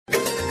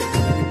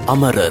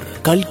அமரர்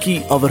கல்கி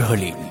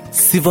அவர்களின்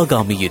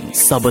சிவகாமியின்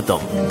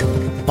சபதம்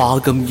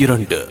பாகம்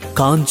 2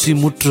 காஞ்சி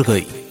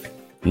முற்றுகை.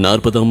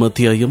 40ஆம்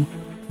அத்தியாயம்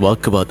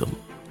வாக்குவாதம்.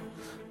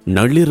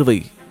 நள்ளிரவை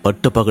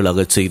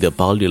பட்டப்பகலாகச் செய்த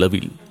பால்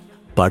நிலவில்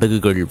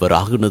படகுகள்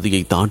வராக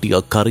நதியை தாண்டி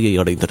அக்கரையை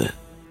அடைந்தன.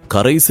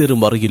 கரை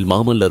சேரும் வரையில்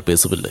மாமல்லர்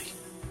பேசவில்லை.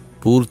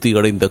 பூர்த்தி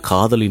அடைந்த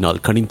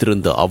காதலினால்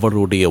கனிந்திருந்த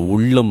அவளுடைய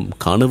உள்ளம்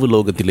கனவு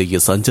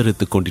லோகத்திலேயே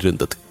சஞ்சரித்துக்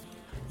கொண்டிருந்தது.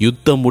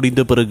 யுத்தம்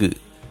முடிந்த பிறகு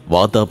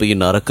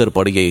வாதாபியின் அரக்கர்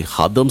படையை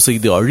ஹதம்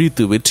செய்து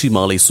அழித்து வெற்றி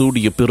மாலை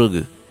சூடிய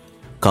பிறகு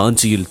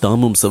காஞ்சியில்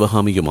தாமும்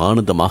சிவகாமியும்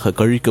ஆனந்தமாக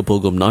கழிக்கப்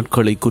போகும்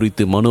நாட்களை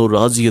குறித்து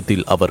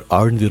மனோராஜ்யத்தில் அவர்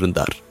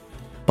ஆழ்ந்திருந்தார்.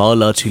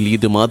 பாலாற்றில்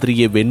இது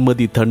மாதிரியே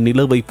வெண்மதி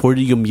தன்னிலவை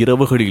பொழியும்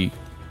இரவுகளில்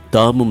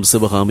தாமும்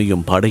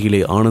சிவகாமியும்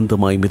படகிலே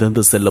ஆனந்தமாய்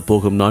மிதந்து செல்ல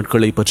போகும்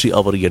நாட்களை பற்றி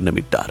அவர்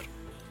எண்ணமிட்டார்.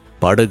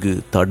 படகு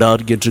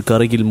தடார் என்று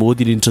கரையில்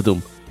மோதி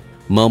நின்றதும்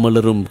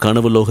மாமல்லரும்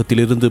கனவு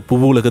லோகத்திலிருந்து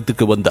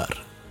பூவுலகத்துக்கு வந்தார்.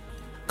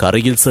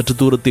 கரையில் சற்று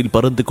தூரத்தில்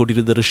பறந்து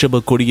கொண்டிருந்த ரிஷப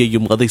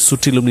கொடியையும் அதை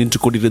சுற்றிலும் நின்று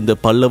கொண்டிருந்த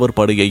பல்லவர்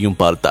படையையும்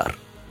பார்த்தார்.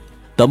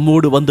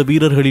 தம்மோடு வந்த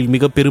வீரர்களில்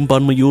மிக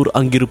பெரும்பான்மையோர்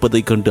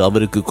அங்கிருப்பதைக் கண்டு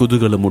அவருக்கு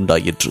குதூகலம்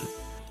உண்டாயிற்று.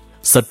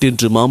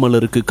 சட்டென்று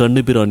மாமல்லருக்கு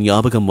கண்ணபிரான்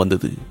ஞாபகம்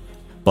வந்தது.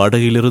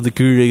 படகிலிருந்து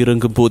கீழே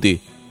இறங்கும் போதே,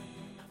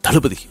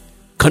 தளபதி,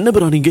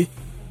 கண்ணபிரான் இங்கே?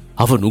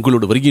 அவன்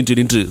உங்களோடு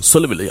வருகின்றேன் என்று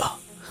சொல்லவில்லையா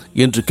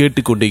என்று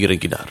கேட்டுக்கொண்டே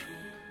இறங்கினார்.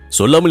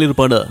 சொல்லாமல்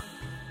இருப்பானா?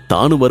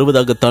 தானும்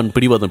வருவதாகத்தான்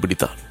பிடிவாதம்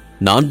பிடித்தான்.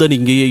 நான் தான்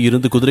இங்கேயே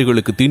இருந்து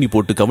குதிரைகளுக்கு தீனி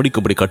போட்டு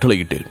கவனிக்கும்படி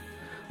கட்டளையிட்டேன்.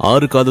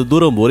 6 காத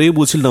தூரம் ஒரே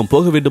மூச்சில் நாம்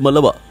போக வேண்டும்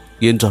அல்லவா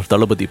என்றார்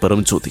தளபதி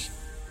பரம்ஜோதி.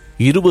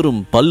 இருவரும்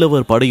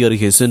பல்லவர் படை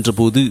அருகே சென்ற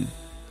போது,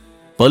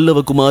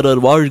 பல்லவ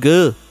குமாரர் வாழ்க,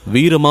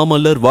 வீர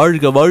மாமல்லர்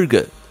வாழ்க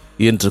வாழ்க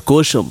என்ற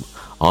கோஷம்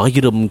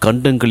 1000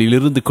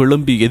 கண்டங்களிலிருந்து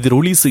கிளம்பி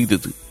எதிரொலி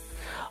செய்தது.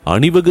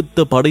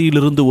 அணிவகுத்த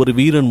படையிலிருந்து ஒரு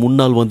வீரன்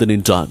முன்னால் வந்து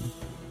நின்றான்.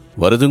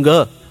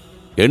 வருதுங்கா,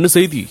 என்ன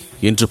செய்தி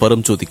என்று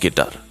பரம்ஜோதி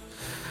கேட்டார்.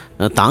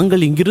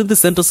 தாங்கள் இங்கிருந்து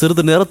சென்ற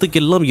சிறிது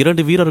நேரத்துக்கெல்லாம்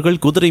 2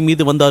 வீரர்கள் குதிரை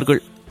மீது வந்தார்கள்.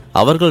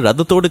 அவர்கள்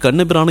ரதத்தோடு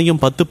கண்ணபிரானையும்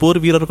 10 போர்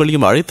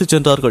வீரர்களையும் அழைத்துச்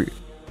சென்றார்கள்.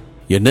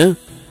 என்ன,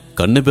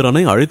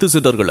 கண்ணபிரானை அழைத்து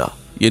சென்றார்களா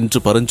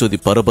என்று பரஞ்சோதி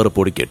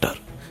பரபரப்போடு கேட்டார்.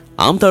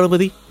 ஆம்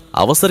தளபதி,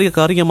 அவசர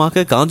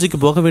காரியமாக காஞ்சிக்கு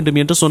போக வேண்டும்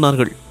என்று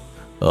சொன்னார்கள்.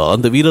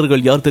 அந்த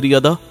வீரர்கள் யார்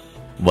தெரியாதா?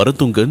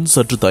 வரதுங்கன்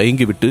சற்று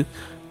தயங்கிவிட்டு,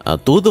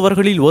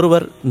 தூதுவர்களில்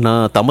ஒருவர்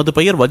தமது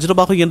பெயர்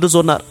வஜ்ரபாகு என்று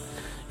சொன்னார்.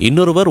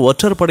 இன்னொருவர்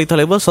ஒற்றர் படை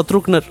தலைவர்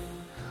சத்ருக்னர்.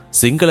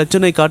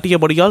 சிங்களச்சனை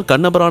காட்டியபடியால்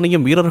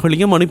கண்ணபிரானையும்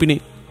வீரர்களையும்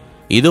அனுப்பினேன்.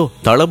 இதோ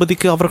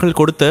தளபதிக்கு அவர்கள்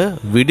கொடுத்த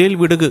விடேல்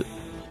விடுகு.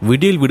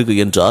 விடேல் விடுகு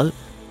என்றால்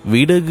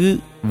விடகு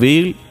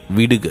வேல்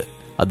விடுக,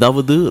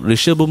 அதாவது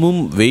ரிஷபமும்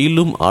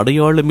வேலும்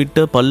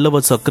அடையாளமிட்ட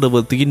பல்லவ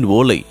சக்கரவர்த்தியின்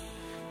ஓலை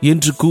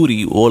என்று கூறி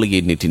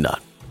ஓலையை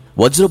நீட்டினார்.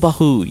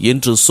 வஜ்ரபாகு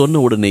என்று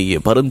சொன்ன உடனேயே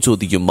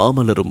பரம்ஜோதியும்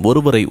மாமல்லரும்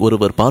ஒருவரை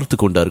ஒருவர் பார்த்து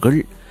கொண்டார்கள்.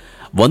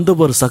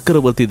 வந்தவர்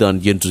சக்கரவர்த்தி தான்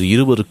என்று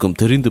இருவருக்கும்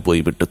தெரிந்து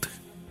போய்விட்டது.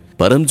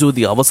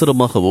 பரம்ஜோதி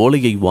அவசரமாக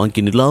ஓலையை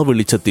வாங்கி நிலா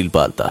வெளிச்சத்தில்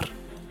பார்த்தார்.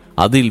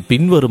 அதில்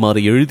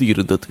பின்வருமாறு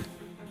எழுதியிருந்தது.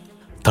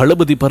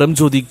 தளபதி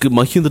பரம்ஜோதிக்கு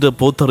மஹிந்திர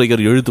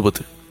போத்தரையர்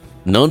எழுதுவது: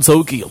 நான்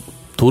சௌக்கியம்.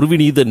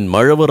 துர்விநீதன்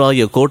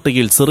மழவராய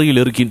கோட்டையில்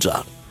சிறையில்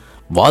இருக்கின்றார்.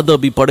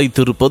 வாதாபி படை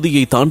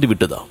திருப்பதியை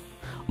தாண்டிவிட்டதாம்.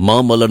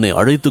 மாமல்லனை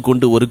அழைத்துக்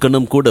கொண்டு ஒரு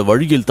கணம் கூட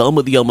வழியில்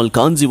தாமதியாமல்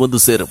காஞ்சி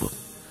வந்து சேரவும்.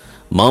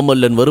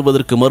 மாமல்லன்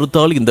வருவதற்கு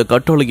மறுத்தால் இந்த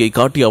கட்டளையை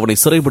காட்டி அவனை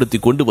சிறைப்படுத்தி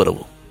கொண்டு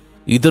வரவும்.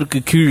 இதற்கு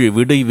கீழே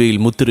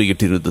விடைவேல்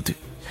முத்திரையிட்டிருந்தது.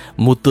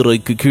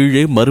 முத்திரைக்கு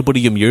கீழே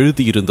மறுபடியும்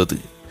எழுதியிருந்தது: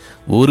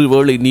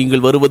 ஒருவேளை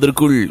நீங்கள்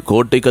வருவதற்குள்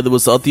கோட்டை கதவு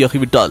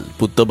சாத்தியாகிவிட்டால்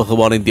புத்த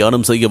பகவானை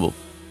தியானம் செய்யவும்.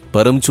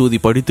 பரம்ஜோதி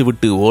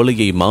படித்துவிட்டு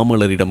ஓலையை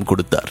மாமல்லரிடம்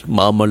கொடுத்தார்.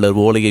 மாமல்லர்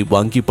ஓலையை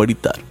வாங்கி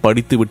படித்தார்.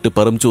 படித்துவிட்டு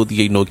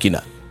பரம்ஜோதியை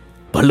நோக்கினார்.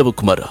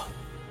 பல்லவகுமாரா,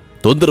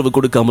 தொந்தரவு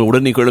கொடுக்காமல்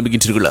உடனே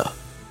கிளம்புகின்றீர்களா?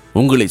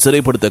 உங்களை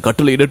சிறைப்படுத்த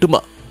கட்டளை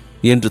இடட்டுமா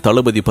என்று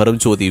தளபதி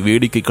பரம்ஜோதி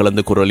வேடிக்கை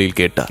கலந்த குரலில்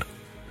கேட்டார்.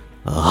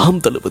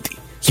 ஆம் தளபதி,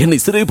 என்னை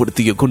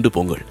சிறைப்படுத்திய கொண்டு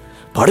போங்கள்.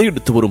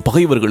 படையெடுத்து வரும்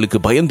பகைவர்களுக்கு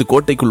பயந்து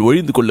கோட்டைக்குள்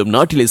ஒழிந்து கொள்ளும்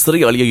நாட்டிலே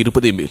சிறையாளியாக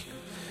இருப்பதே மேல்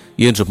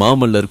என்று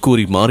மாமல்லர்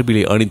கூறி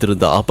மார்பிலே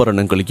அணிந்திருந்த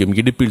ஆபரணங்களையும்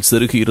இடுப்பில்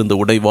செருகி இருந்த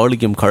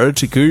உடைவாளையும்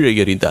கழற்றி கீழே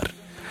எறிந்தார்.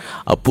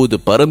 அப்போது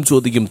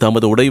பரம்ஜோதியும்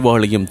தமது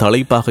உடைவாளையும்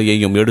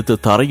தலைப்பாகையையும் எடுத்து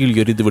தரையில்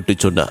எறிந்துவிட்டு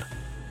சொன்னார்: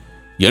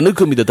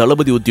 எனக்கும் இந்த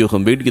தளபதி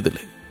உத்தியோகம்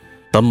வேண்டியதில்லை.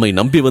 தம்மை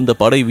நம்பி வந்த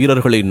படை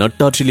வீரர்களை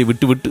நட்டாற்றிலே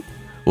விட்டுவிட்டு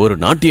ஒரு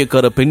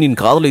நாட்டியக்கார பெண்ணின்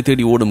காதலை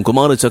தேடி ஓடும்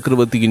குமார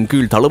சக்கரவர்த்தியின்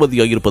கீழ்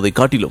தளபதியாயிருப்பதை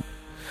காட்டிலும்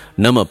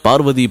நம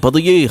பார்வதி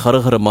பதையே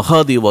ஹரஹர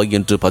மகாதேவா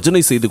என்று பஜனை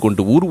செய்து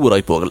கொண்டு ஊர்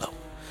ஊராய் போகலாம்.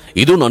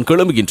 இதோ நான்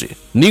கிளம்புகின்றேன்.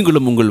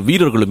 நீங்களும் உங்கள்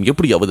வீரர்களும்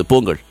எப்படியாவது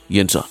போங்கள்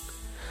என்றான்.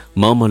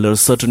 மாமல்லர்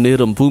சற்று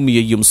நேரம்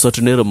பூமியையும்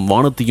சற்று நேரம்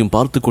வானத்தையும்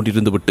பார்த்து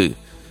கொண்டிருந்து விட்டு,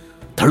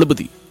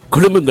 தளபதி,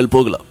 கிளம்புங்கள்,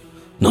 போகலாம்.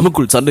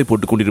 நமக்குள் சண்டை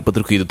போட்டுக்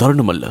கொண்டிருப்பதற்கு இது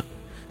தருணம் அல்ல.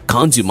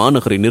 காஞ்சி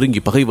மாநகரை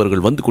நெருங்கி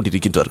பகைவர்கள் வந்து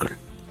கொண்டிருக்கின்றார்கள்.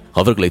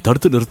 அவர்களை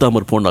தடுத்து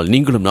நிறுத்தாமற் போனால்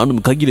நீங்களும்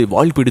நானும் கையிலே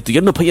வாள் பிடித்து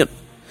என்ன பயன்?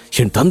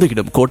 என்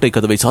தந்தையிடம் கோட்டை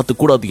கதவை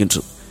சாத்தக்கூடாது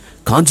என்றும்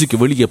காஞ்சிக்கு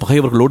வெளியே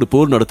பகைவர்களோடு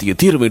போர் நடத்திய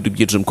தீர வேண்டும்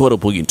என்றும்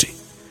கோரப் போகின்றேன்.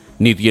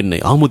 நீர் என்னை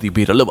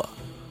ஆமோதிப்பீர் அல்லவா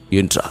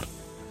என்றார்.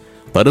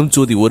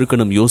 பரம்ஜோதி ஒரு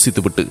கணம்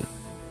யோசித்துவிட்டு,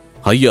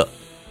 ஐயா,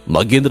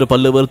 மகேந்திர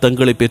பல்லவர்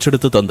தங்களை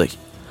பெற்றெடுத்த தந்தை.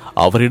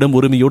 அவரிடம்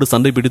உரிமையோடு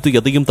சண்டை பிடித்து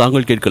எதையும்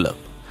தாங்கள்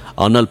கேட்கலாம்.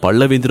 ஆனால்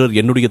பல்லவேந்திரர்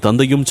என்னுடைய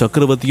தந்தையும்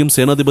சக்கரவர்த்தியும்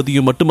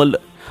சேனாதிபதியும் மட்டுமல்ல,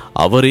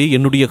 அவரே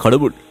என்னுடைய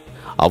கடவுள்.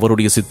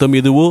 அவருடைய சித்தம்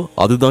எதுவோ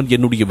அதுதான்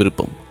என்னுடைய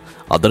விருப்பம்.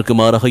 அதற்கு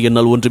மாறாக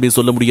என்னால் ஒன்றுமே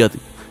சொல்ல முடியாது,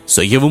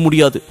 செய்யவும்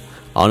முடியாது.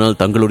 ஆனால்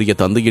தங்களுடைய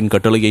தந்தையின்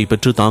கட்டளையை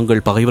பெற்று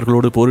தாங்கள்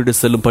பகைவர்களோடு போரிட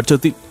செல்லும்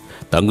பட்சத்தில்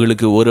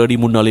தங்களுக்கு ஒரு அடி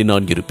முன்னாலே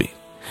நான் இருப்பேன்.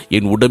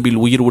 என் உடம்பில்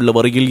உயிர் உள்ள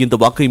வரையில் இந்த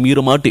வாக்கை மீற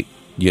மாட்டேன்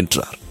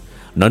என்றார்.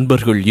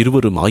 நண்பர்கள்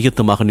இருவரும்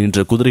ஆயத்தமாக நின்ற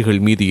குதிரைகள்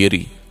மீது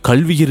ஏறி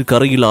கல்வியர்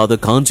கரையில்லாத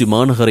காஞ்சி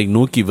மாநகரை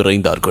நோக்கி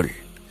விரைந்தார்கள்.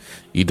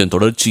 இதன்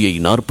தொடர்ச்சியை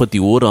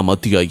 41ஆம்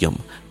அத்தியாயம்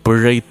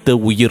பிழைத்த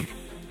உயிர்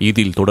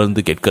இதில்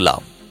தொடர்ந்து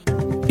கேட்கலாம்.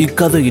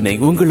 இக்கதையினை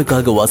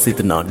உங்களுக்காக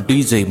வாசித்து நான்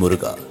DJ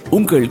முருகா.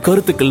 உங்கள்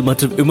கருத்துக்கள்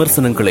மற்றும்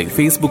விமர்சனங்களை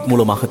Facebook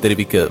மூலமாக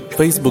தெரிவிக்க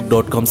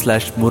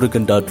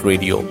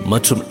facebook.com/murugan.radio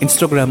மற்றும்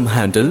Instagram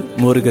ஹேண்டில்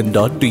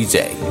murugan.dj.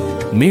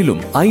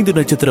 மேலும் 5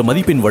 நட்சத்திர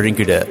மதிப்பெண்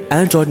வழங்கிட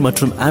ஆண்ட்ராய்டு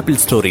மற்றும்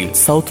ஆப்பிள் ஸ்டோரில்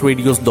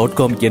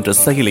southradios.com என்ற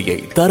செயலியை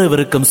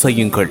தரவிறக்கம்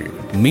செய்யுங்கள்.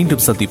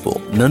 மீண்டும்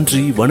சந்திப்போம்.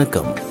 நன்றி,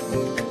 வணக்கம்.